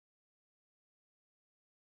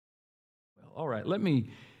All right, let me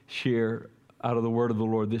share out of the word of the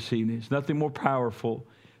Lord this evening. It's nothing more powerful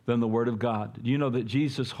than the word of God. Do you know that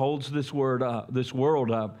Jesus holds this world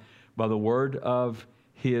up by the word of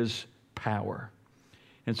his power?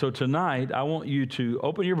 And so tonight, I want you to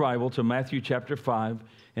open your Bible to Matthew chapter 5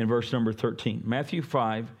 and verse number 13. Matthew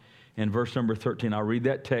 5 and verse number 13. I'll read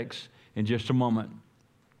that text in just a moment.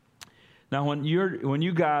 Now, when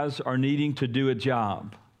you guys are needing to do a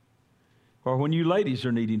job, or when you ladies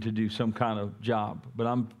are needing to do some kind of job, but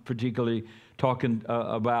I'm particularly talking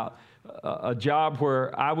about a job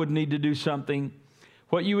where I would need to do something,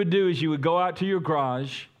 what you would do is you would go out to your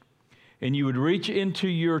garage and you would reach into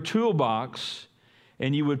your toolbox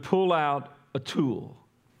and you would pull out a tool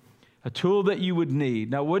that you would need.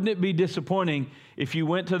 Now, wouldn't it be disappointing if you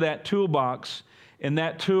went to that toolbox and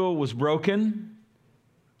that tool was broken,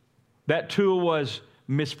 that tool was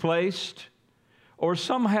misplaced, or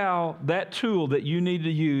somehow that tool that you need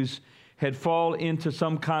to use had fallen into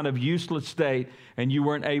some kind of useless state and you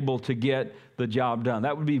weren't able to get the job done?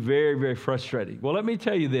 That would be very, very frustrating. Well, let me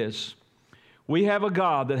tell you this. We have a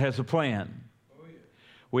God that has a plan.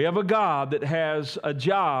 We have a God that has a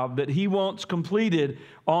job that he wants completed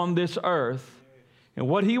on this earth. And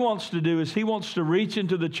what he wants to do is he wants to reach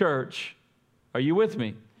into the church. Are you with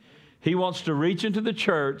me? He wants to reach into the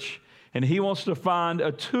church and he wants to find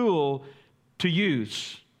a tool to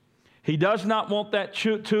use. He does not want that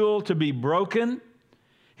tool to be broken.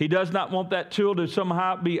 He does not want that tool to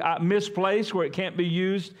somehow be misplaced where it can't be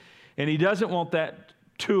used. And he doesn't want that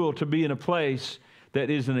tool to be in a place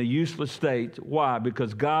that is in a useless state. Why?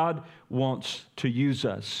 Because God wants to use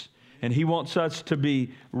us. And he wants us to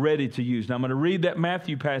be ready to use. Now, I'm going to read that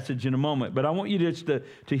Matthew passage in a moment. But I want you just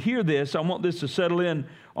to hear this. I want this to settle in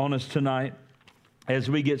on us tonight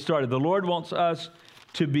as we get started. The Lord wants us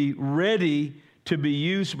to be ready to be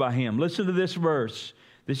used by him. Listen to this verse.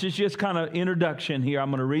 This is just kind of introduction here. I'm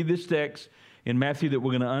going to read this text in Matthew that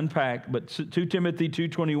we're going to unpack. But 2 Timothy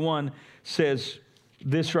 2:21 says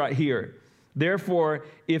this right here. Therefore,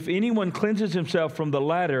 if anyone cleanses himself from the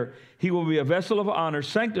latter, he will be a vessel of honor,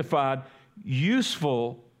 sanctified,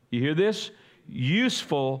 useful. You hear this?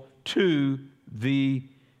 Useful to the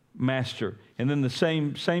master. And then the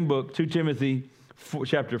same book, 2 Timothy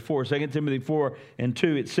chapter 4, 2 Timothy 4 and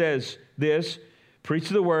 2, it says this, preach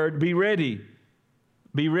the word, be ready.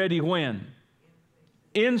 Be ready when?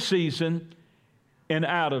 In season and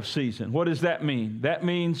out of season. What does that mean? That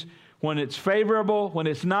means when it's favorable, when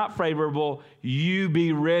it's not favorable, you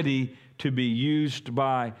be ready to be used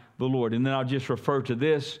by the Lord. And then I'll just refer to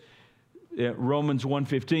this, Romans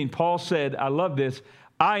 1:15. Paul said, I love this,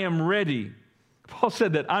 I am ready. Paul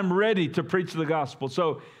said that I'm ready to preach the gospel.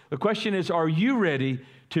 So the question is, are you ready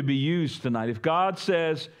to be used tonight? If God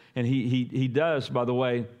says, and he does, by the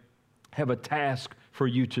way, have a task for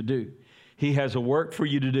you to do. He has a work for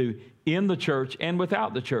you to do in the church and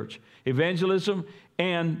without the church. Evangelism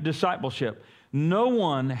and discipleship. No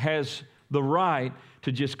one has the right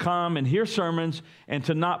to just come and hear sermons and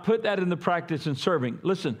to not put that into practice in serving.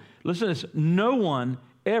 Listen to this. No one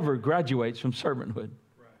ever graduates from servanthood.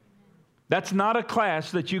 That's not a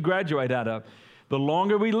class that you graduate out of. The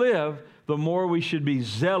longer we live, the more we should be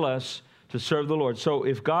zealous to serve the Lord. So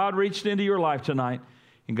if God reached into your life tonight,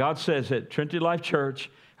 and God says at Trinity Life Church,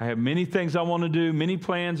 I have many things I want to do, many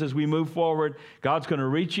plans as we move forward. God's going to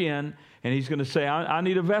reach in, and he's going to say, I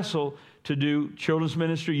need a vessel to do children's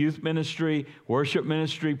ministry, youth ministry, worship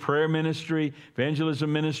ministry, prayer ministry,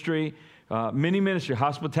 evangelism ministry, many ministry,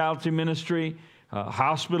 hospitality ministry,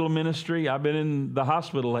 hospital ministry. I've been in the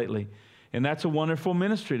hospital lately. And that's a wonderful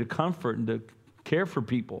ministry to comfort and to care for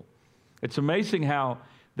people. It's amazing how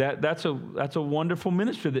that's a wonderful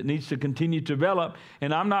ministry that needs to continue to develop.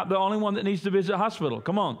 And I'm not the only one that needs to visit a hospital.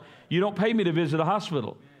 Come on. You don't pay me to visit a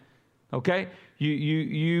hospital. Okay?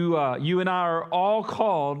 You and I are all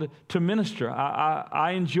called to minister.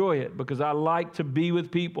 I enjoy it because I like to be with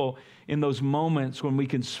people in those moments when we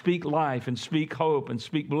can speak life and speak hope and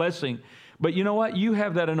speak blessing. But you know what? You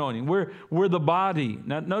have that anointing. We're the body.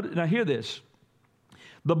 Now hear this.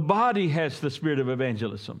 The body has the spirit of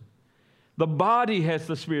evangelism. The body has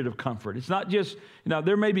the spirit of comfort. It's not just,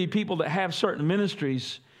 there may be people that have certain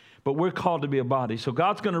ministries, but we're called to be a body. So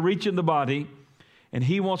God's going to reach in the body, and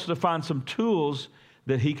he wants to find some tools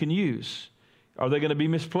that he can use. Are they going to be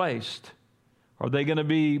misplaced? Are they going to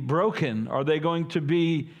be broken? Are they going to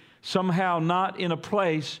be somehow not in a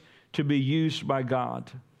place to be used by God?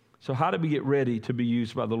 So how do we get ready to be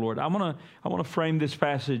used by the Lord? I want to frame this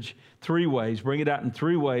passage three ways, bring it out in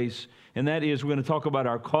three ways, and that is we're going to talk about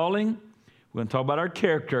our calling, we're going to talk about our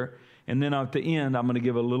character, and then at the end I'm going to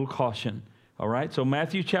give a little caution. All right? So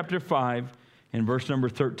Matthew chapter 5 and verse number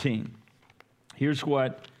 13. Here's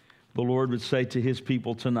what the Lord would say to his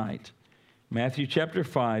people tonight. Matthew chapter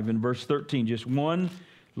 5 and verse 13. Just one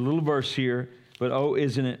little verse here, but oh,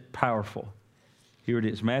 isn't it powerful? Here it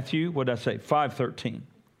is. Matthew, what did I say? 5:13.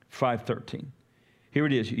 5:13. Here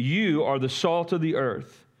it is. You are the salt of the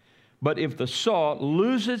earth, but if the salt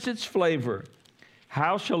loses its flavor,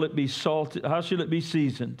 how shall it be salted? How shall it be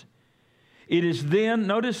seasoned? It is then,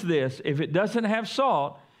 notice this, if it doesn't have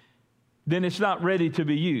salt, then it's not ready to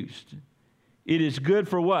be used. It is good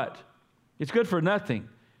for what? It's good for nothing.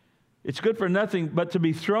 It's good for nothing but to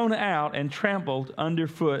be thrown out and trampled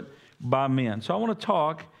underfoot by men. So I want to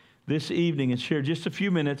talk this evening and share just a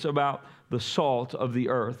few minutes about the salt of the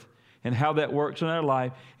earth and how that works in our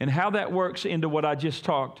life and how that works into what I just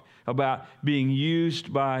talked about, being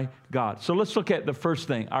used by God. So let's look at the first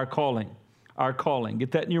thing, our calling. Our calling.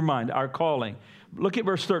 Get that in your mind, our calling. Look at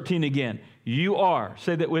verse 13 again. You are.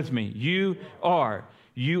 Say that with me. You are.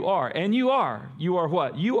 You are. And you are. You are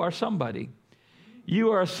what? You are somebody.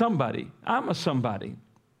 You are somebody. I'm a somebody.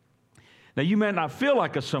 Now, you may not feel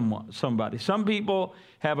like a somebody. Some people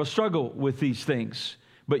have a struggle with these things.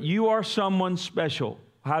 But you are someone special.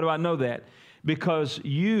 How do I know that? Because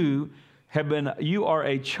you are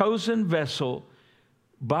a chosen vessel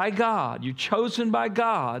by God. You're chosen by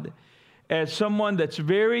God as someone that's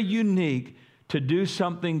very unique to do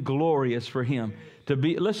something glorious for Him. To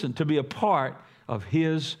be a part of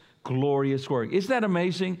His glorious work. Isn't that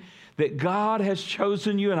amazing? That God has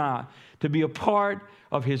chosen you and I to be a part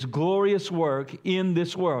of His glorious work in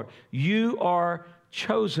this world. You are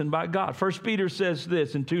chosen by God. 1 Peter says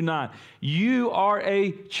this in 2:9. You are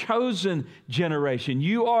a chosen generation.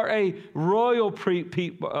 You are a royal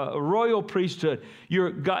priesthood.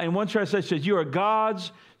 You're God, in one translation says you are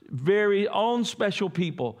God's very own special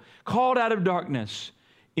people, called out of darkness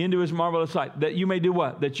into His marvelous light. That you may do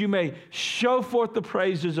what? That you may show forth the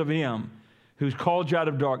praises of Him who's called you out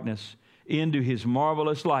of darkness into His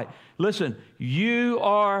marvelous light. Listen, you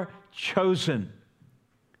are chosen.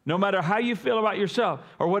 No matter how you feel about yourself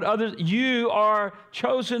or what others, you are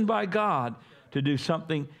chosen by God to do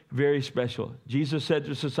something very special. Jesus said to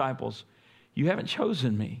His disciples, you haven't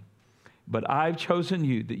chosen me, but I've chosen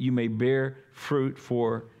you that you may bear fruit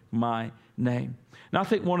for my name. Now, I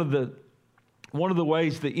think one of the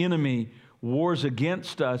ways the enemy wars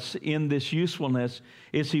against us in this usefulness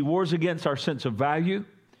is he wars against our sense of value.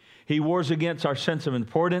 He wars against our sense of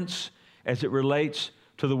importance as it relates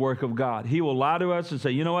to the work of God. He will lie to us and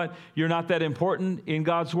say, you know what, you're not that important in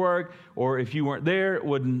God's work, or if you weren't there, it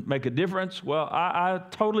wouldn't make a difference. Well, I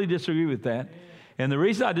totally disagree with that. And the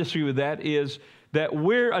reason I disagree with that is that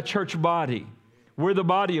we're a church body. We're the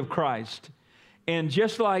body of Christ. And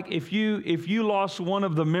just like if you lost one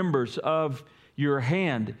of the members of your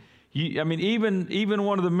hand, even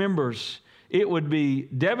one of the members, it would be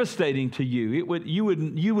devastating to you. Would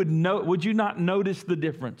you not notice the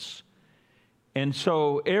difference? And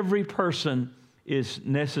so every person is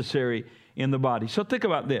necessary in the body. So think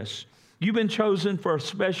about this. You've been chosen for a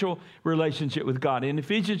special relationship with God. In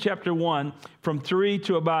Ephesians chapter 1, from 3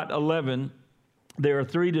 to about 11, there are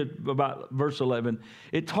 3 to about verse 11.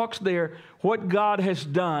 It talks there what God has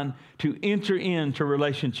done to enter into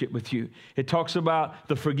relationship with you. It talks about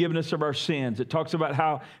the forgiveness of our sins. It talks about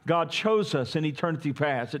how God chose us in eternity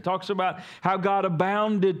past. It talks about how God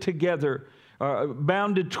abounded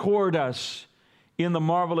toward us in the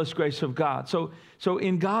marvelous grace of God. So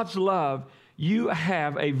in God's love, you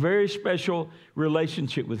have a very special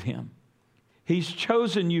relationship with Him. He's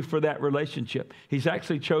chosen you for that relationship. He's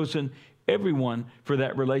actually chosen everyone for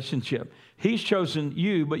that relationship. He's chosen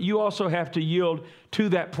you, but you also have to yield to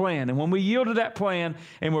that plan. And when we yield to that plan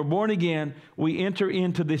and we're born again, we enter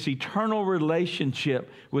into this eternal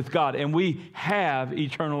relationship with God, and we have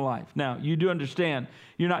eternal life. Now, you do understand,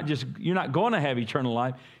 you're not going to have eternal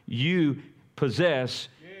life. You possess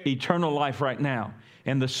eternal life right now.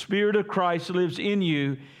 And the Spirit of Christ lives in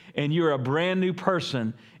you, and you're a brand new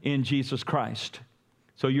person in Jesus Christ.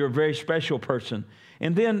 So you're a very special person.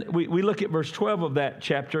 And then we look at verse 12 of that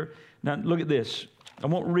chapter. Now look at this. I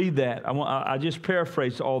won't read that. I just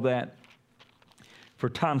paraphrase all that for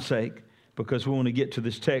time's sake because we want to get to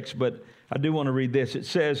this text. But I do want to read this. It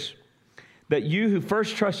says that you who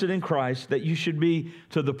first trusted in Christ, that you should be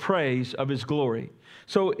to the praise of His glory.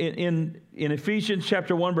 So in Ephesians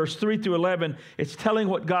chapter 1, verse 3 through 11, it's telling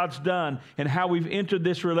what God's done and how we've entered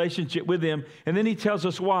this relationship with Him. And then He tells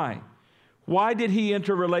us why. Why did He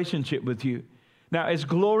enter a relationship with you? Now, as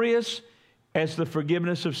glorious as the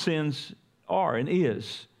forgiveness of sins are and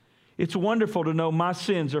is, it's wonderful to know my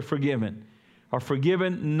sins are forgiven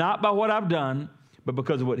not by what I've done, but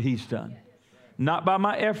because of what He's done. Not by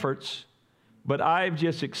my efforts, but I've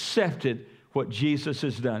just accepted what Jesus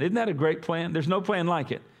has done. Isn't that a great plan? There's no plan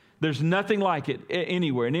like it. There's nothing like it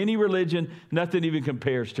anywhere. In any religion, nothing even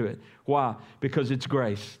compares to it. Why? Because it's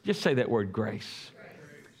grace. Just say that word, grace.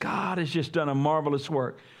 God has just done a marvelous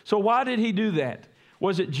work. So why did he do that?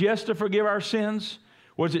 Was it just to forgive our sins?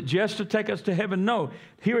 Was it just to take us to heaven? No.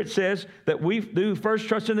 Here it says that we do first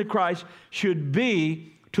trust in Christ should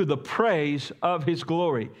be to the praise of his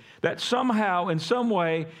glory. That somehow, in some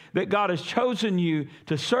way, that God has chosen you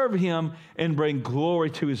to serve him and bring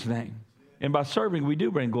glory to his name. And by serving, we do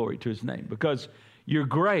bring glory to his name because you're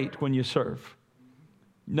great when you serve.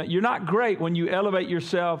 You're not great when you elevate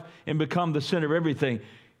yourself and become the center of everything.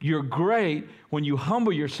 You're great when you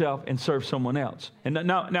humble yourself and serve someone else. And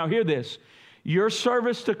now hear this. Your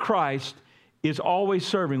service to Christ is always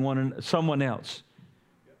serving someone else.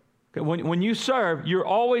 Okay, when you serve, you're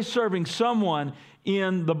always serving someone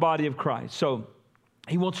in the body of Christ. So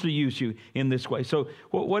he wants to use you in this way. So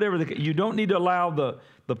whatever you don't need to allow the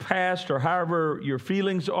past or however your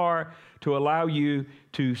feelings are to allow you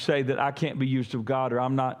to say that I can't be used of God or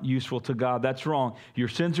I'm not useful to God. That's wrong. Your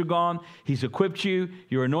sins are gone. He's equipped you.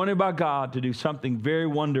 You're anointed by God to do something very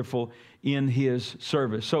wonderful in his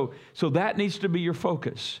service. So that needs to be your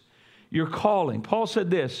focus, your calling. Paul said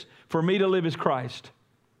this, for me to live is Christ.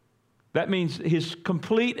 That means his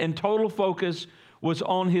complete and total focus was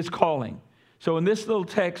on his calling. So in this little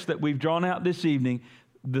text that we've drawn out this evening,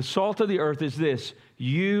 the salt of the earth is this.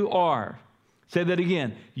 You are. Say that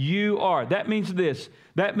again. You are. That means this.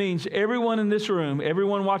 That means everyone in this room,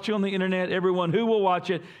 everyone watching on the internet, everyone who will watch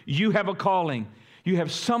it, you have a calling. You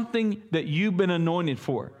have something that you've been anointed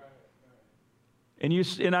for.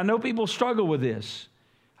 And I know people struggle with this.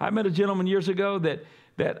 I met a gentleman years ago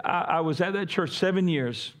that I was at that church 7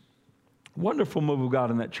 years. Wonderful move of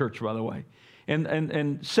God in that church, by the way.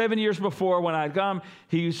 And 7 years before when I'd come,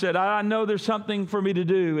 he said, I know there's something for me to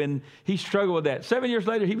do. And he struggled with that. 7 years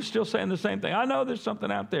later, he was still saying the same thing. I know there's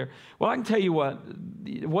something out there. Well, I can tell you what,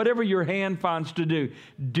 whatever your hand finds to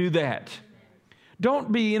do that.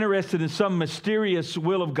 Don't be interested in some mysterious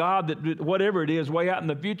will of God that whatever it is way out in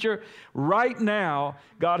the future. Right now,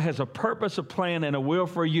 God has a purpose, a plan, and a will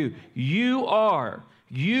for you. You are.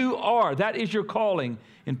 That is your calling.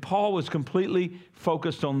 And Paul was completely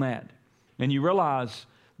focused on that. And you realize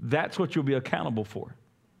that's what you'll be accountable for.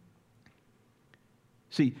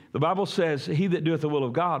 See, the Bible says, he that doeth the will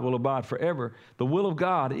of God will abide forever. The will of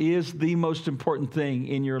God is the most important thing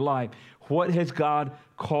in your life. What has God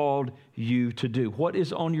called you to do? What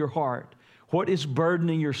is on your heart? What is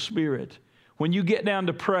burdening your spirit? When you get down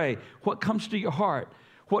to pray, what comes to your heart?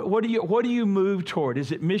 What do you move toward?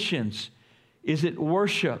 Is it missions? Is it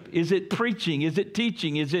worship? Is it preaching? Is it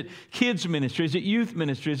teaching? Is it kids ministry? Is it youth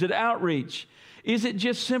ministry? Is it outreach? Is it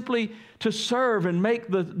just simply to serve and make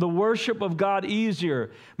the worship of God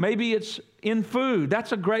easier? Maybe it's in food.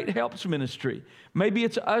 That's a great helps ministry. Maybe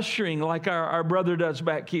it's ushering like our brother does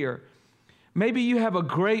back here. Maybe you have a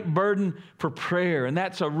great burden for prayer, and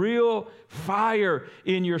that's a real fire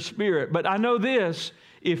in your spirit. But I know this,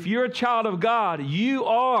 if you're a child of God, you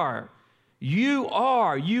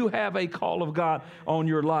have a call of God on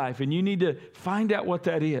your life, and you need to find out what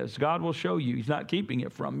that is. God will show you. He's not keeping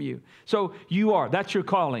it from you. So you are. That's your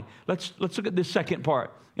calling. Let's look at this second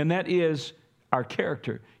part, and that is our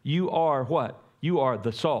character. You are what? You are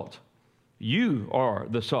the salt. You are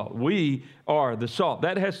the salt. We are the salt.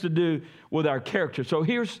 That has to do with our character. So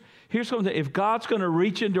here's something. If God's going to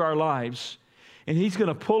reach into our lives, and he's going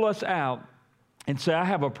to pull us out and say, I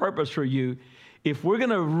have a purpose for you, if we're going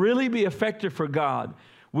to really be effective for God,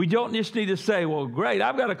 we don't just need to say, well, great,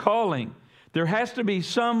 I've got a calling. There has to be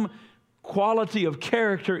some quality of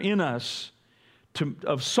character in us,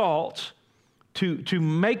 of salt, to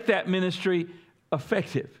make that ministry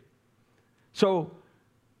effective. So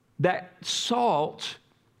that salt,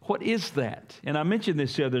 what is that? And I mentioned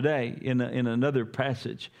this the other day in another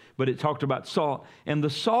passage, but it talked about salt. And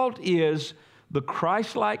the salt is the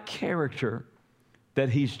Christ-like character that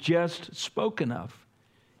he's just spoken of.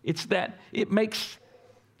 It's that it makes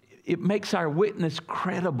our witness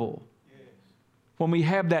credible when we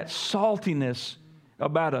have that saltiness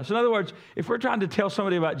about us. In other words, if we're trying to tell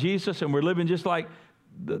somebody about Jesus and we're living just like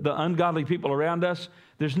the ungodly people around us,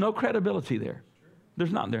 there's no credibility there.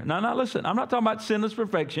 There's not there. Now, listen, I'm not talking about sinless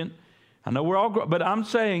perfection. I know we're all, but I'm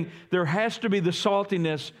saying there has to be the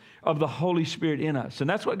saltiness of the Holy Spirit in us. And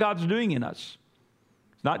that's what God's doing in us.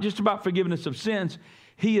 It's not just about forgiveness of sins.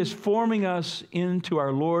 He is forming us into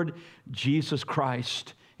our Lord Jesus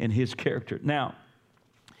Christ and his character. Now,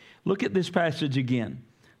 look at this passage again.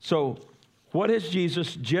 So, what has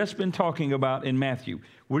Jesus just been talking about in Matthew?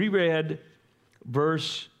 We read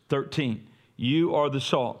verse 13. You are the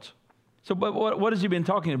salt. So, but what has he been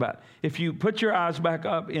talking about? If you put your eyes back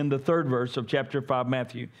up in the 3rd verse of chapter 5,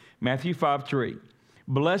 Matthew 5:3.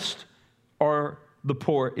 Blessed are the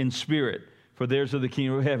poor in spirit, for theirs are the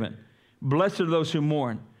kingdom of heaven. Blessed are those who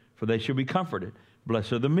mourn, for they shall be comforted.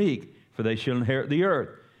 Blessed are the meek, for they shall inherit the earth.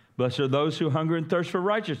 Blessed are those who hunger and thirst for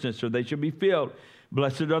righteousness, for they shall be filled.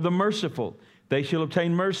 Blessed are the merciful, they shall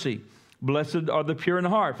obtain mercy. Blessed are the pure in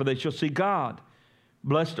heart, for they shall see God.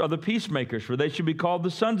 Blessed are the peacemakers, for they shall be called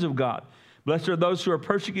the sons of God. Blessed are those who are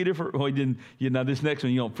persecuted for... Well, this next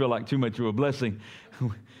one you don't feel like too much of a blessing.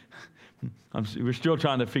 We're still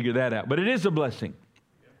trying to figure that out. But it is a blessing.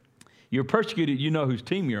 You're persecuted, you know whose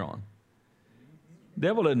team you're on. The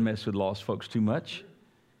devil doesn't mess with lost folks too much.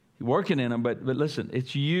 He's working in them, but listen,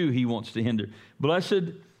 it's you he wants to hinder. Blessed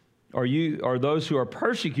are those who are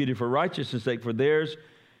persecuted for righteousness' sake, for theirs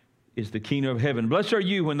is the kingdom of heaven. Blessed are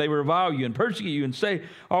you when they revile you and persecute you and say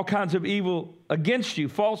all kinds of evil against you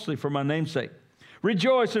falsely for my name's sake.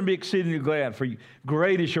 Rejoice and be exceedingly glad, for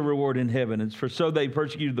great is your reward in heaven. And for so they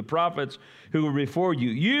persecuted the prophets who were before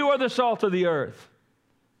you. You are the salt of the earth.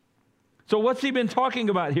 So what's he been talking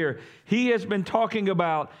about here? He has been talking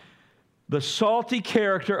about the salty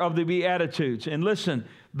character of the Beatitudes. And listen,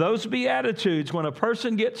 those Beatitudes, when a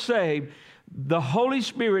person gets saved, the Holy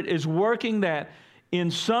Spirit is working that in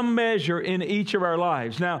some measure in each of our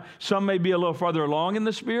lives. Now, some may be a little farther along in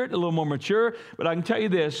the Spirit, a little more mature, but I can tell you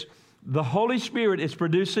this, the Holy Spirit is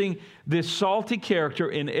producing this salty character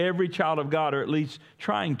in every child of God, or at least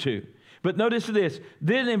trying to. But notice this,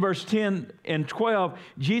 then in verse 10 and 12,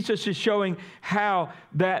 Jesus is showing how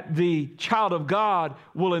that the child of God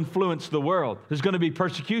will influence the world. There's going to be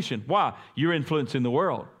persecution. Why? You're influencing the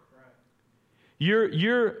world.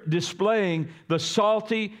 You're displaying the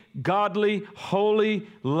salty, godly, holy,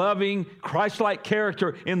 loving, Christ-like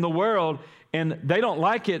character in the world, and they don't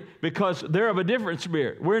like it because they're of a different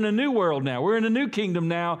spirit. We're in a new world now. We're in a new kingdom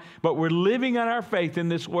now, but we're living on our faith in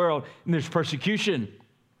this world, and there's persecution.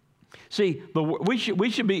 See, we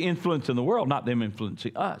should be influencing the world, not them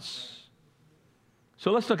influencing us. So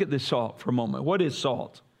let's look at this salt for a moment. What is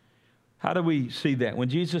salt? How do we see that? When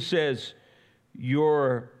Jesus says,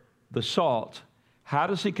 you're the salt, how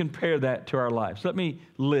does he compare that to our lives? Let me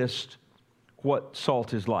list what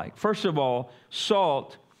salt is like. First of all,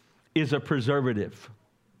 salt is a preservative.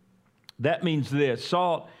 That means this.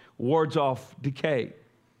 Salt wards off decay.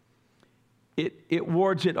 It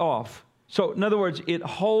wards it off. So, in other words, it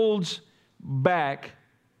holds back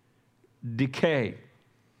decay.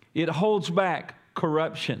 It holds back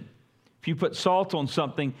corruption. If you put salt on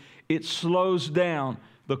something, it slows down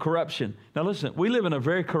the corruption. Now, listen, we live in a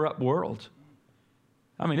very corrupt world.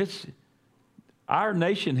 I mean, our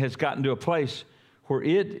nation has gotten to a place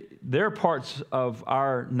where there are parts of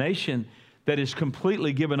our nation that is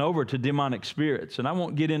completely given over to demonic spirits. And I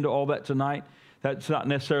won't get into all that tonight. That's not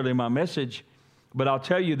necessarily my message. But I'll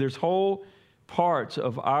tell you, there's whole parts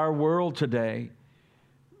of our world today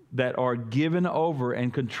that are given over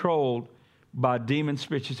and controlled by demon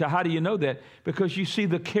spirits. You say, how do you know that? Because you see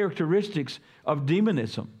the characteristics of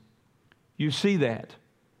demonism. You see that.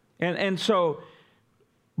 And so,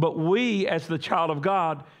 but we, as the child of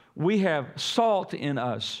God, we have salt in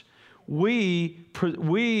us. We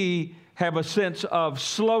have a sense of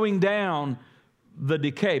slowing down the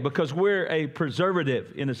decay because we're a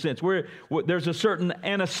preservative in a sense. There's a certain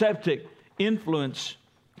antiseptic influence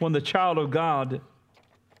when the child of God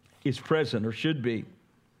is present or should be.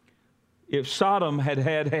 If Sodom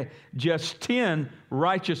had just 10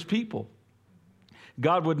 righteous people,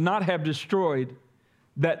 God would not have destroyed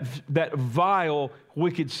that vile,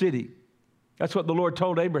 wicked city. That's what the Lord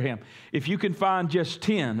told Abraham. If you can find just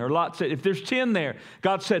 10, or Lot said, if there's 10 there,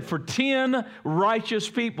 God said, for 10 righteous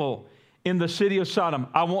people in the city of Sodom,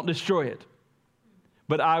 I won't destroy it,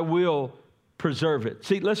 but I will preserve it.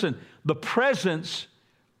 See, listen, the presence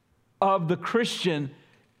of the Christian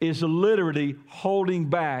is literally holding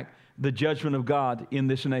back the judgment of God in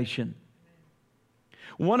this nation.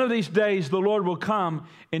 One of these days, the Lord will come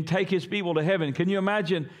and take his people to heaven. Can you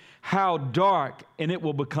imagine how dark, and it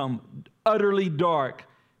will become utterly dark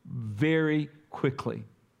very quickly.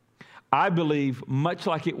 I believe, much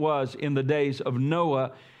like it was in the days of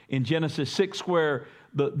Noah in Genesis 6, where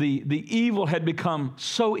the evil had become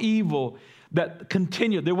so evil that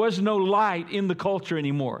continued. There was no light in the culture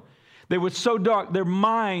anymore. They were so dark, their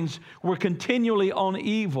minds were continually on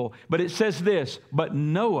evil. But it says this, but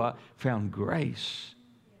Noah found grace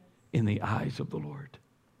in the eyes of the Lord.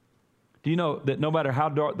 Do you know that no matter how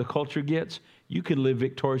dark the culture gets, you can live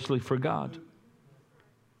victoriously for God?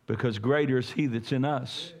 Because greater is he that's in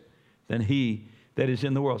us than he that is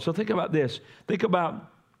in the world. So think about this. Think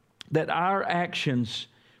about that our actions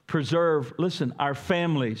preserve, listen, our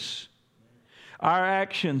families. Our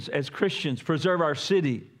actions as Christians preserve our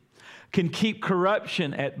city, can keep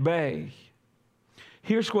corruption at bay.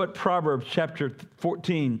 Here's what Proverbs chapter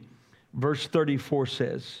 14, verse 34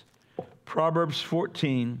 says. Proverbs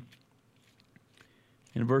 14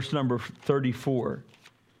 and verse number 34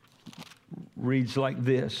 reads like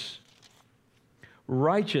this.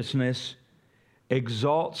 Righteousness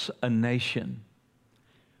exalts a nation,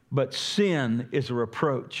 but sin is a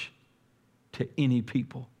reproach to any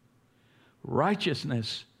people.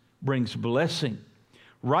 Righteousness brings blessing.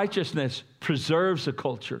 Righteousness preserves a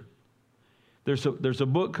culture. There's a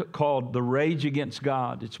book called The Rage Against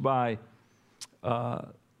God. It's by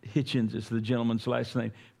Hitchens is the gentleman's last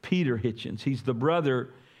name. Peter Hitchens. He's the brother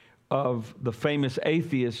of the famous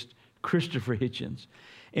atheist Christopher Hitchens.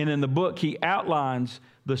 And in the book, he outlines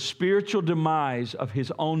the spiritual demise of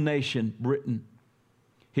his own nation, Britain.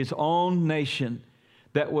 His own nation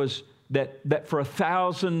that was that for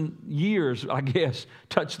 1,000 years, I guess,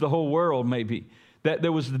 touched the whole world maybe. That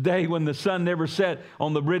there was the day when the sun never set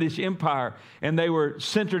on the British Empire, and they were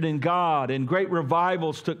centered in God, and great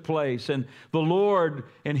revivals took place, and the Lord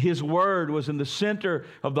and His Word was in the center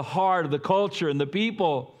of the heart of the culture and the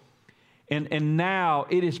people. And now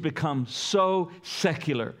it has become so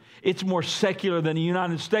secular. It's more secular than the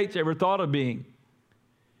United States ever thought of being.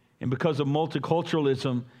 And because of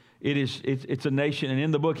multiculturalism, it's a nation. And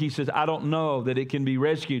in the book, he says, I don't know that it can be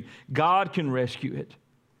rescued. God can rescue it.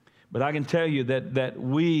 But I can tell you that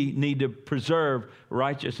we need to preserve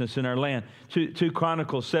righteousness in our land. 2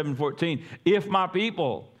 Chronicles 7:14. If my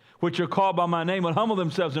people, which are called by my name, will humble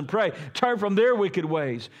themselves and pray, turn from their wicked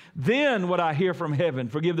ways, then would I hear from heaven,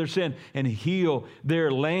 forgive their sin, and heal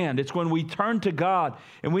their land. It's when we turn to God,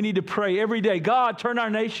 and we need to pray every day, God, turn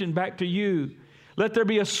our nation back to you. Let there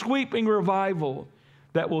be a sweeping revival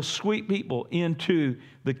that will sweep people into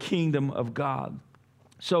the kingdom of God.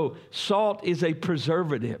 So salt is a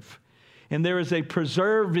preservative, and there is a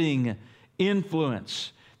preserving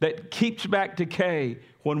influence that keeps back decay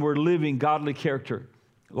when we're living godly character,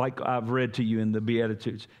 like I've read to you in the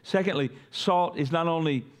Beatitudes. Secondly, salt is not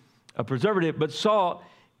only a preservative, but salt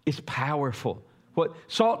is powerful. What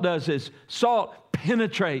salt does is salt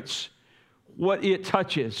penetrates what it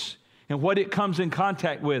touches. And what it comes in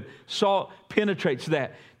contact with, salt penetrates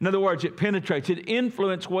that. In other words, it penetrates. It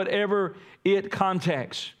influences whatever it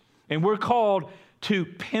contacts. And we're called to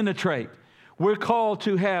penetrate. We're called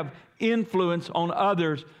to have influence on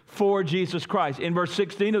others for Jesus Christ. In verse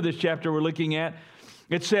 16 of this chapter we're looking at,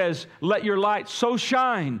 it says, let your light so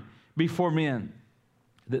shine before men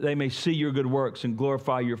that they may see your good works and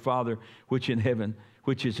glorify your Father which is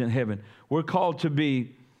in heaven. We're called to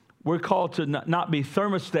not be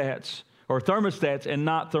thermostats and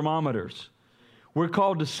not thermometers. We're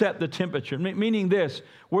called to set the temperature, meaning this,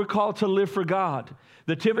 we're called to live for God.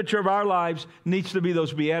 The temperature of our lives needs to be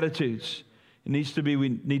those Beatitudes. We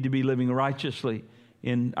need to be living righteously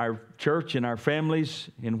in our church, in our families,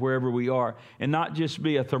 and wherever we are, and not just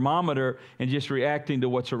be a thermometer and just reacting to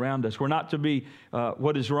what's around us. We're not to be,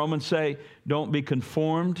 what does Romans say? Don't be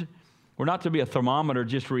conformed. We're not to be a thermometer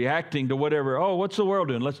just reacting to whatever, what's the world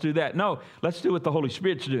doing? Let's do that. No, let's do what the Holy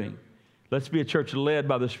Spirit's doing. Let's be a church led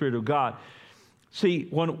by the Spirit of God. See,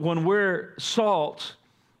 when we're salt,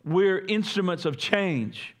 we're instruments of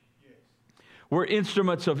change. We're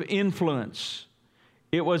instruments of influence.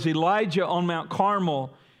 It was Elijah on Mount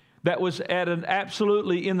Carmel that was at an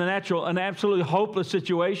absolutely hopeless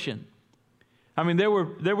situation. I mean, there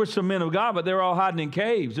were some men of God, but they were all hiding in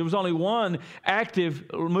caves. There was only one active,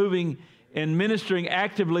 moving and ministering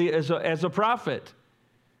actively as a prophet.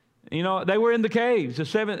 You know, they were in the caves.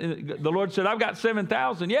 The Lord said, I've got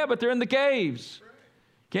 7,000. Yeah, but they're in the caves.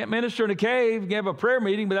 Can't minister in a cave. You can have a prayer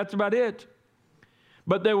meeting, but that's about it.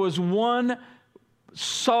 But there was one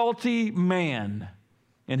salty man,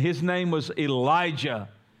 and his name was Elijah.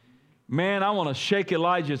 Man, I want to shake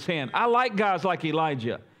Elijah's hand. I like guys like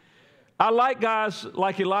Elijah. I like guys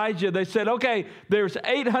like Elijah. They said, okay, there's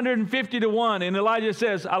 850 to 1. And Elijah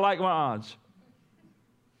says, I like my odds.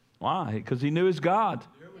 Why? Because he knew his God.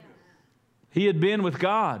 He had been with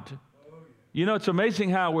God. You know, it's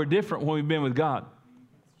amazing how we're different when we've been with God.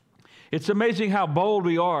 It's amazing how bold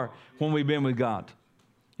we are when we've been with God.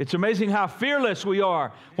 It's amazing how fearless we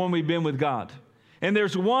are when we've been with God. And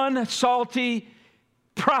there's one salty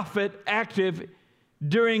prophet active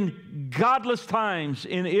during godless times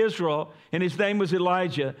in Israel, and his name was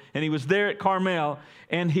Elijah, and he was there at Carmel,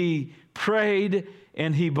 and he prayed,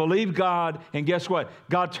 and he believed God, and guess what?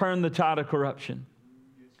 God turned the tide of corruption.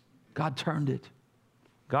 God turned it.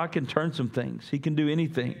 God can turn some things. He can do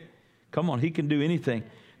anything. Come on, He can do anything.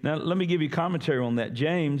 Now, let me give you commentary on that.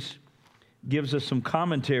 James gives us some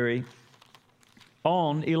commentary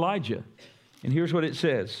on Elijah. And here's what it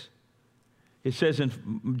says. It says in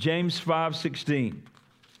James 5:16.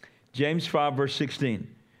 James 5, verse 16.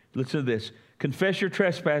 Listen to this. Confess your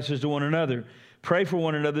trespasses to one another. Pray for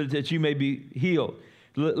one another that you may be healed.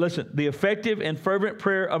 Listen, the effective and fervent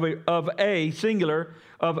prayer of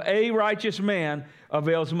a righteous man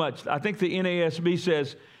avails much. I think the NASB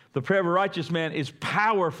says the prayer of a righteous man is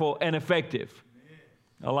powerful and effective.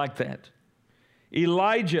 I like that.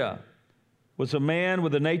 Elijah was a man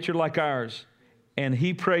with a nature like ours, and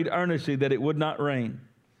he prayed earnestly that it would not rain,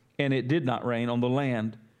 and it did not rain on the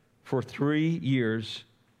land for 3 years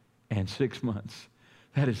and 6 months.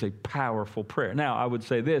 That is a powerful prayer. Now, I would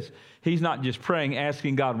say this. He's not just praying,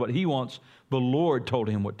 asking God what he wants. The Lord told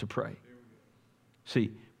him what to pray.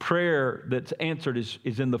 See, prayer that's answered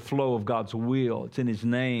is in the flow of God's will. It's in his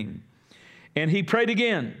name. And he prayed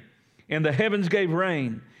again, and the heavens gave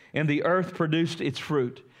rain, and the earth produced its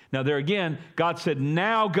fruit. Now, there again, God said,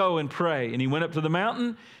 now go and pray. And he went up to the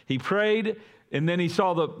mountain. He prayed. And then he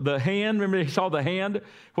saw the hand. Remember, he saw the hand.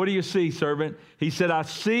 What do you see, servant? He said, I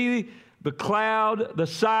see the cloud the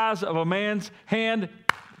size of a man's hand.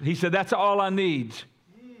 He said, that's all I need.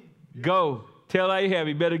 Go. Tell Ahab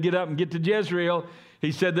he better get up and get to Jezreel.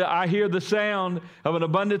 He said that I hear the sound of an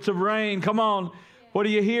abundance of rain. Come on. What are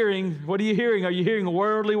you hearing? What are you hearing? Are you hearing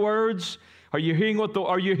worldly words? Are you hearing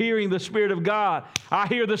are you hearing the Spirit of God? I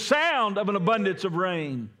hear the sound of an abundance of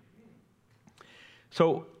rain.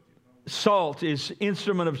 So, salt is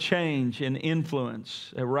instrument of change and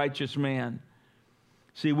influence, a righteous man.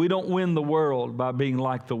 See, we don't win the world by being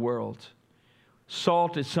like the world.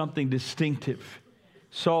 Salt is something distinctive.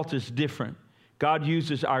 Salt is different. God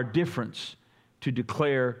uses our difference to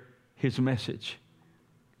declare his message.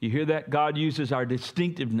 You hear that? God uses our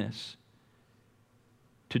distinctiveness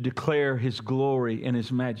to declare his glory and his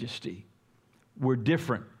majesty. We're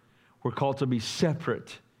different. We're called to be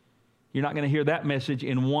separate. You're not going to hear that message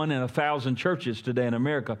in 1 in 1,000 churches today in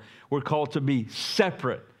America. We're called to be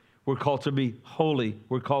separate. We're called to be holy.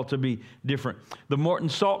 We're called to be different. The Morton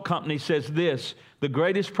Salt Company says this: the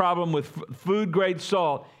greatest problem with food-grade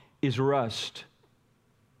salt is rust,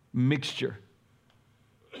 mixture.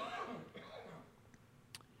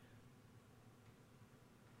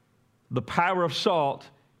 The power of salt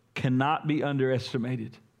cannot be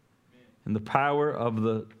underestimated. And the power of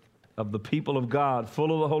the people of God,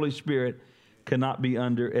 full of the Holy Spirit, cannot be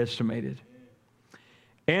underestimated.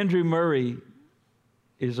 Andrew Murray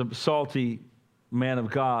is a salty man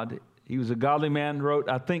of God. He was a godly man, wrote,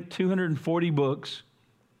 I think, 240 books.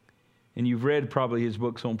 And you've read probably his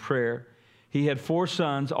books on prayer. He had 4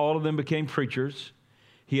 sons. All of them became preachers.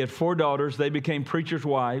 He had 4 daughters. They became preachers'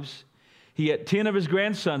 wives. He had 10 of his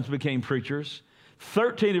grandsons became preachers.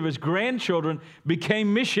 13 of his grandchildren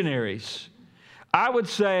became missionaries. I would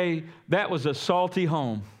say that was a salty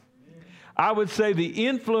home. I would say the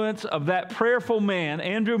influence of that prayerful man,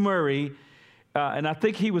 Andrew Murray, and I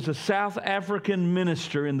think he was a South African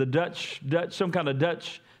minister in the Dutch, some kind of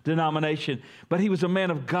Dutch denomination, but he was a man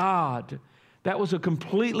of God. That was a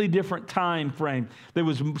completely different time frame. There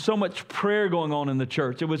was so much prayer going on in the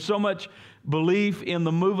church. There was so much belief in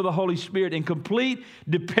the move of the Holy Spirit and complete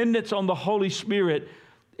dependence on the Holy Spirit.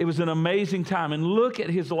 It was an amazing time. And look at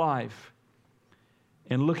his life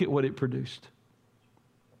and look at what it produced.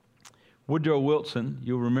 Woodrow Wilson,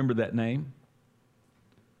 you'll remember that name.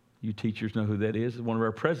 You teachers know who that is. One of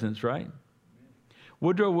our presidents, right?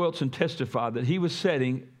 Woodrow Wilson testified that he was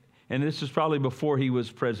setting, and this is probably before he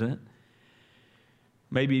was president,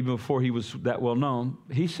 maybe even before he was that well known.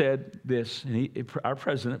 He said this, and our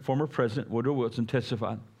president, former President Woodrow Wilson,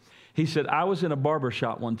 testified. He said, I was in a barber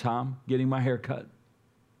shop one time getting my hair cut,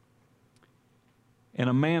 and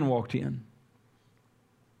a man walked in.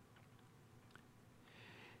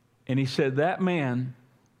 And he said, that man,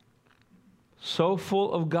 so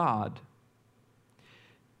full of God,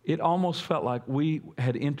 it almost felt like we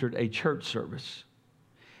had entered a church service.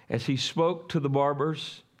 As he spoke to the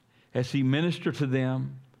barbers, as he ministered to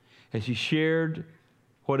them, as he shared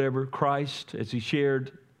whatever, Christ, as he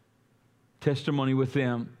shared testimony with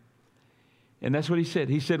them. And that's what he said.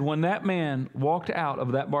 He said, when that man walked out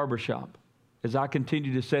of that barber shop, as I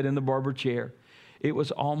continued to sit in the barber chair, it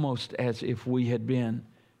was almost as if we had been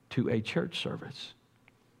to a church service.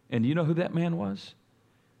 And you know who that man was?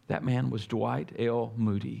 That man was Dwight L.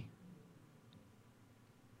 Moody.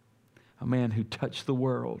 A man who touched the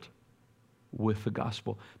world with the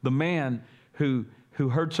gospel. The man who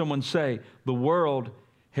heard someone say, the world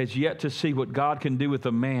has yet to see what God can do with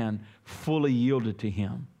a man fully yielded to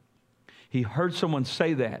him. He heard someone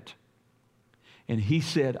say that. And he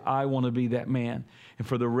said, I want to be that man. And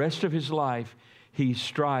for the rest of his life, he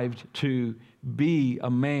strived to be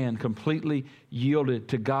a man completely yielded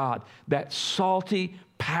to God. That salty,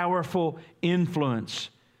 powerful influence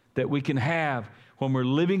that we can have when we're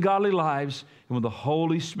living godly lives and when the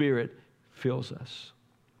Holy Spirit fills us.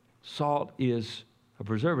 Salt is a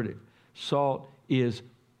preservative. Salt is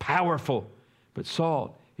powerful, but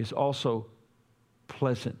salt is also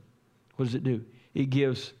pleasant. What does it do? It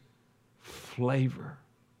gives flavor.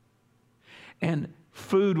 And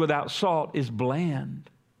food without salt is bland.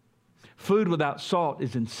 Food without salt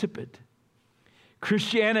is insipid.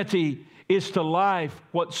 Christianity is to life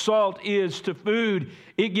what salt is to food.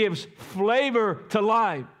 It gives flavor to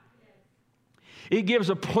life. It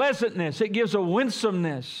gives a pleasantness. It gives a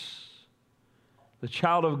winsomeness. The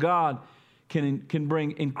child of God can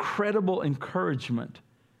bring incredible encouragement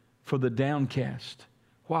for the downcast.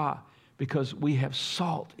 Why? Because we have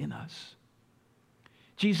salt in us.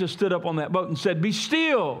 Jesus stood up on that boat and said, be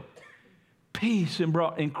still. Peace, and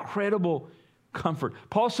brought incredible comfort.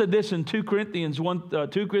 Paul said this in 2 Corinthians 1,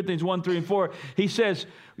 3, and 4. He says,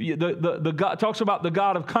 the God talks about the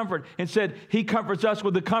God of comfort and said, he comforts us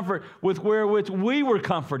with the comfort with wherewith we were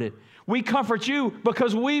comforted. We comfort you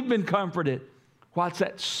because we've been comforted. Why? It's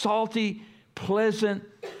that salty, pleasant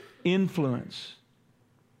influence.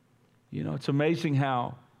 You know, it's amazing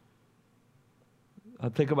how I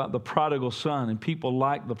think about the prodigal son, and people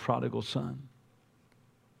like the prodigal son.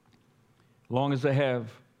 As long as they have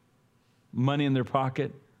money in their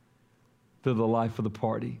pocket, they're the life of the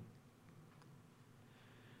party.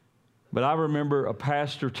 But I remember a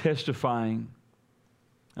pastor testifying,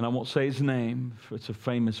 and I won't say his name, it's a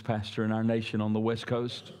famous pastor in our nation on the West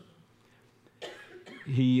Coast.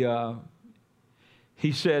 He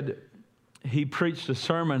said he preached a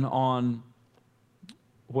sermon on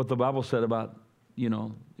what the Bible said about,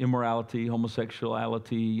 immorality,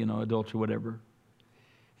 homosexuality, adultery, whatever.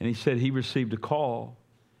 And he said he received a call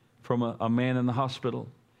from a man in the hospital.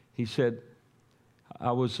 He said,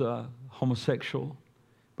 I was homosexual,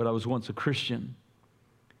 but I was once a Christian.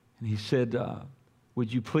 And he said,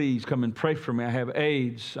 would you please come and pray for me? I have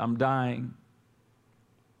AIDS. I'm dying.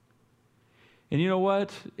 And you know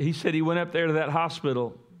what? He said he went up there to that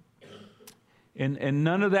hospital, and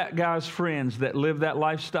none of that guy's friends that lived that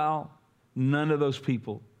lifestyle, none of those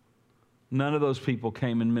people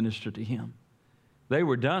came and ministered to him. They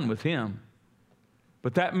were done with him.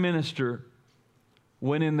 But that minister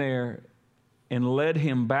went in there and led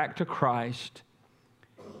him back to Christ.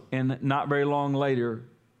 And not very long later,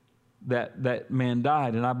 that man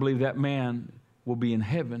died. And I believe that man will be in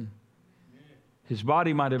heaven. His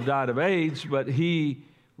body might have died of AIDS, but he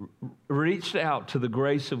reached out to the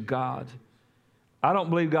grace of God. I don't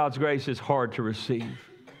believe God's grace is hard to receive.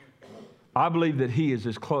 I believe that he is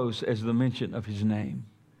as close as the mention of his name.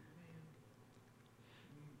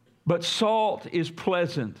 But salt is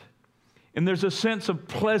pleasant. And there's a sense of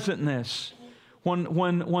pleasantness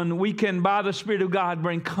when we can, by the Spirit of God,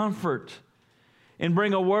 bring comfort and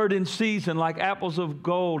bring a word in season like apples of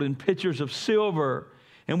gold and pitchers of silver.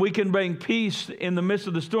 And we can bring peace in the midst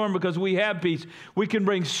of the storm because we have peace. We can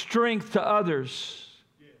bring strength to others.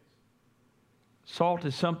 Salt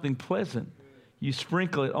is something pleasant. You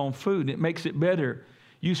sprinkle it on food, and it makes it better.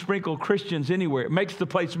 You sprinkle Christians anywhere, it makes the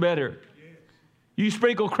place better. You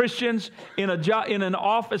sprinkle Christians in an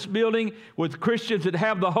office building with Christians that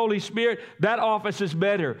have the Holy Spirit, that office is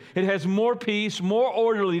better. It has more peace, more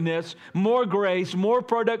orderliness, more grace, more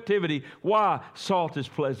productivity. Why? Salt is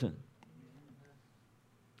pleasant.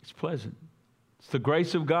 It's pleasant. It's the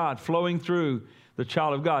grace of God flowing through the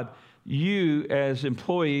child of God. You, as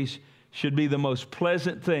employees, should be the most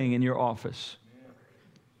pleasant thing in your office.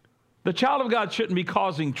 The child of God shouldn't be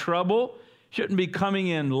causing trouble, shouldn't be coming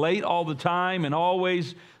in late all the time and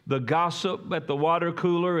always the gossip at the water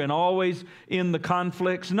cooler and always in the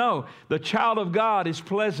conflicts. No, the child of God is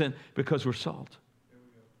pleasant because we're salt.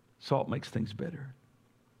 Salt makes things better.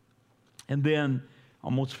 And then,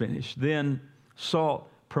 almost finished, then salt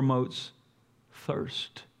promotes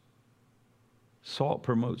thirst. Salt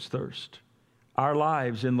promotes thirst. Our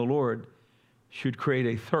lives in the Lord should create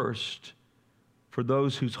a thirst for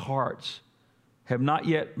those whose hearts have not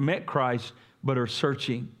yet met Christ but are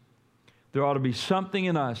searching. There ought to be something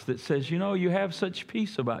in us that says, you have such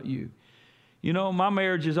peace about you. My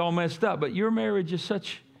marriage is all messed up, but your marriage is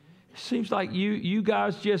such, it seems like you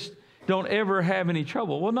guys just don't ever have any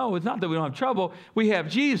trouble. Well, no, it's not that we don't have trouble. We have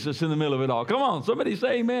Jesus in the middle of it all. Come on, somebody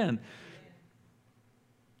say amen.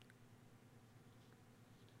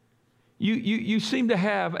 You seem to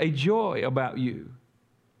have a joy about you.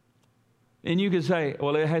 And you can say,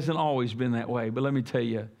 well, it hasn't always been that way. But let me tell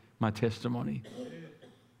you, my testimony.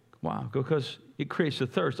 Wow, because it creates a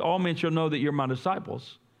thirst. All men shall know that you're my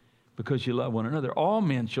disciples because you love one another. All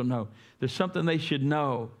men shall know. There's something they should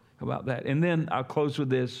know about that. And then I'll close with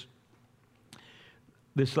this.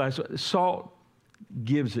 This last one. Salt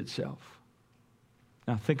gives itself.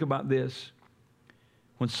 Now think about this.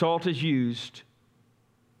 When salt is used,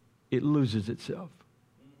 it loses itself.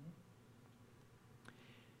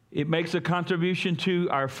 It makes a contribution to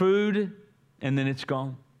our food, and then it's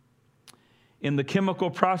gone. In the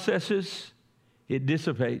chemical processes, it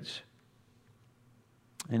dissipates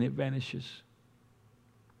and it vanishes.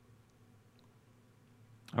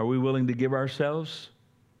 Are we willing to give ourselves?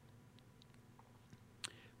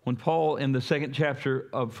 When Paul, in the 2nd chapter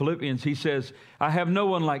of Philippians, he says, I have no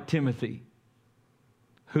one like Timothy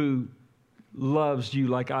who loves you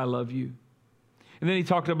like I love you. And then he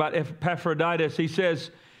talked about Epaphroditus. He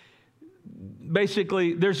says,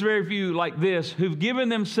 basically, there's very few like this who've given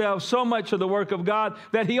themselves so much to the work of God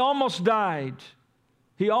that he almost died.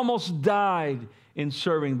 He almost died in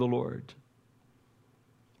serving the Lord.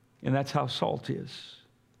 And that's how salt is.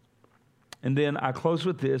 And then I close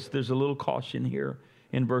with this. There's a little caution here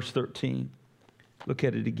in verse 13. Look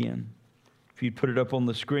at it again. If you'd put it up on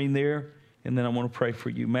the screen there, and then I want to pray for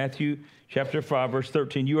you. Matthew chapter 5, verse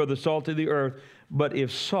 13. You are the salt of the earth, but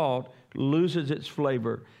if salt loses its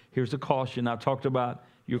flavor, here's a caution. I talked about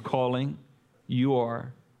your calling. You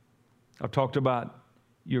are. I've talked about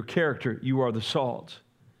your character. You are the salt.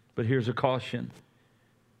 But here's a caution.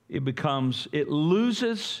 It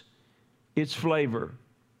loses its flavor.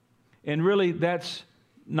 And really, that's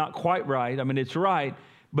not quite right. I mean, it's right,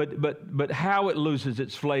 but how it loses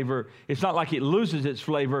its flavor, it's not like it loses its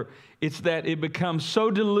flavor. It's that it becomes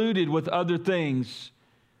so diluted with other things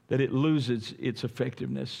that it loses its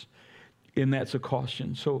effectiveness. And that's a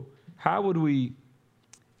caution. So how do we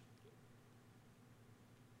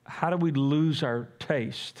lose our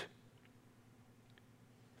taste?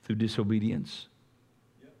 Through disobedience,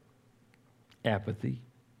 apathy,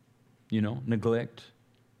 neglect,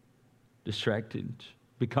 distracted,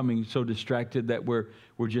 becoming so distracted that we're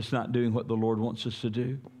just not doing what the Lord wants us to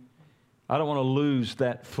do. I don't want to lose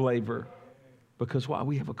that flavor because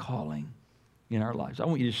we have a calling in our lives. I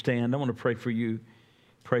want you to stand. I want to pray for you,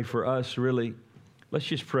 pray for us, really. Let's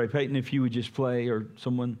just pray. Peyton, if you would just play, or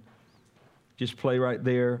someone just play right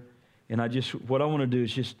there. And what I want to do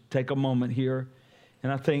is just take a moment here.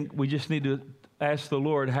 And I think we just need to ask the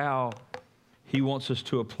Lord how He wants us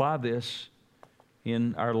to apply this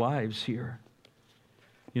in our lives here.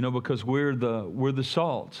 Because we're the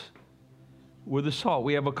salt. We're the salt.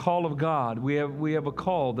 We have a call of God. We have a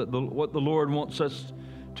call that what the Lord wants us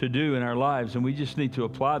to do in our lives, and we just need to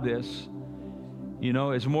apply this.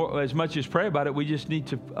 As much as pray about it, we just need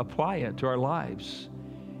to apply it to our lives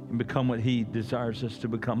and become what He desires us to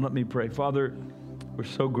become. Let me pray. Father, we're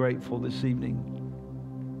so grateful this evening.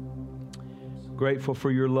 Grateful for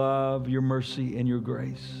your love, your mercy, and your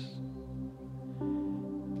grace.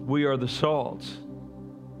 We are the salt.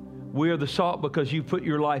 We are the salt because you put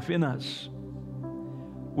your life in us.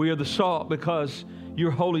 We are the salt because your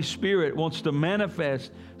Holy Spirit wants to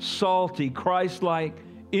manifest salty, Christ-like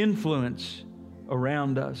influence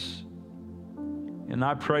around us. And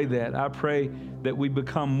I pray that we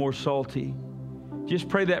become more salty. Just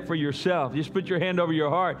pray that for yourself. Just put your hand over your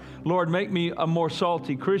heart. Lord, make me a more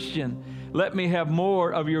salty Christian. Let me have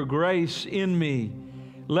more of your grace in me.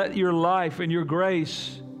 Let your life and your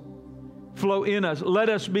grace flow in us. Let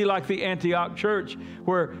us be like the Antioch church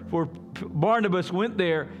where Barnabas went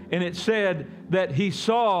there and it said that he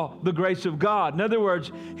saw the grace of God. In other words,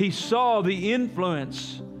 he saw the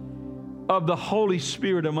influence of the Holy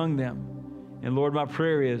Spirit among them. And Lord, my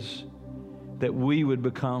prayer is that we would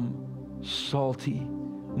become salty,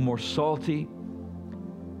 more salty.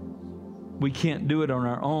 We can't do it on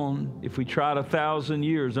our own. If we tried 1,000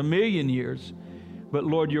 years, 1,000,000 years. But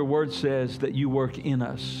Lord, your word says that you work in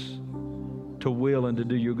us to will and to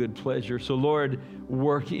do your good pleasure. So Lord,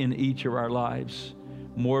 work in each of our lives.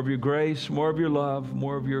 More of your grace, more of your love,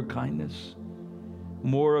 more of your kindness,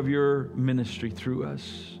 more of your ministry through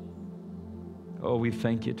us. Oh, we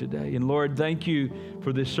thank you today. And Lord, thank you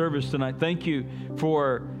for this service tonight. Thank you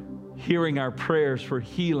for hearing our prayers for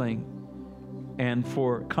healing and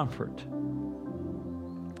for comfort.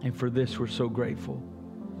 And for this, we're so grateful.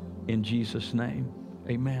 In Jesus' name,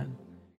 amen.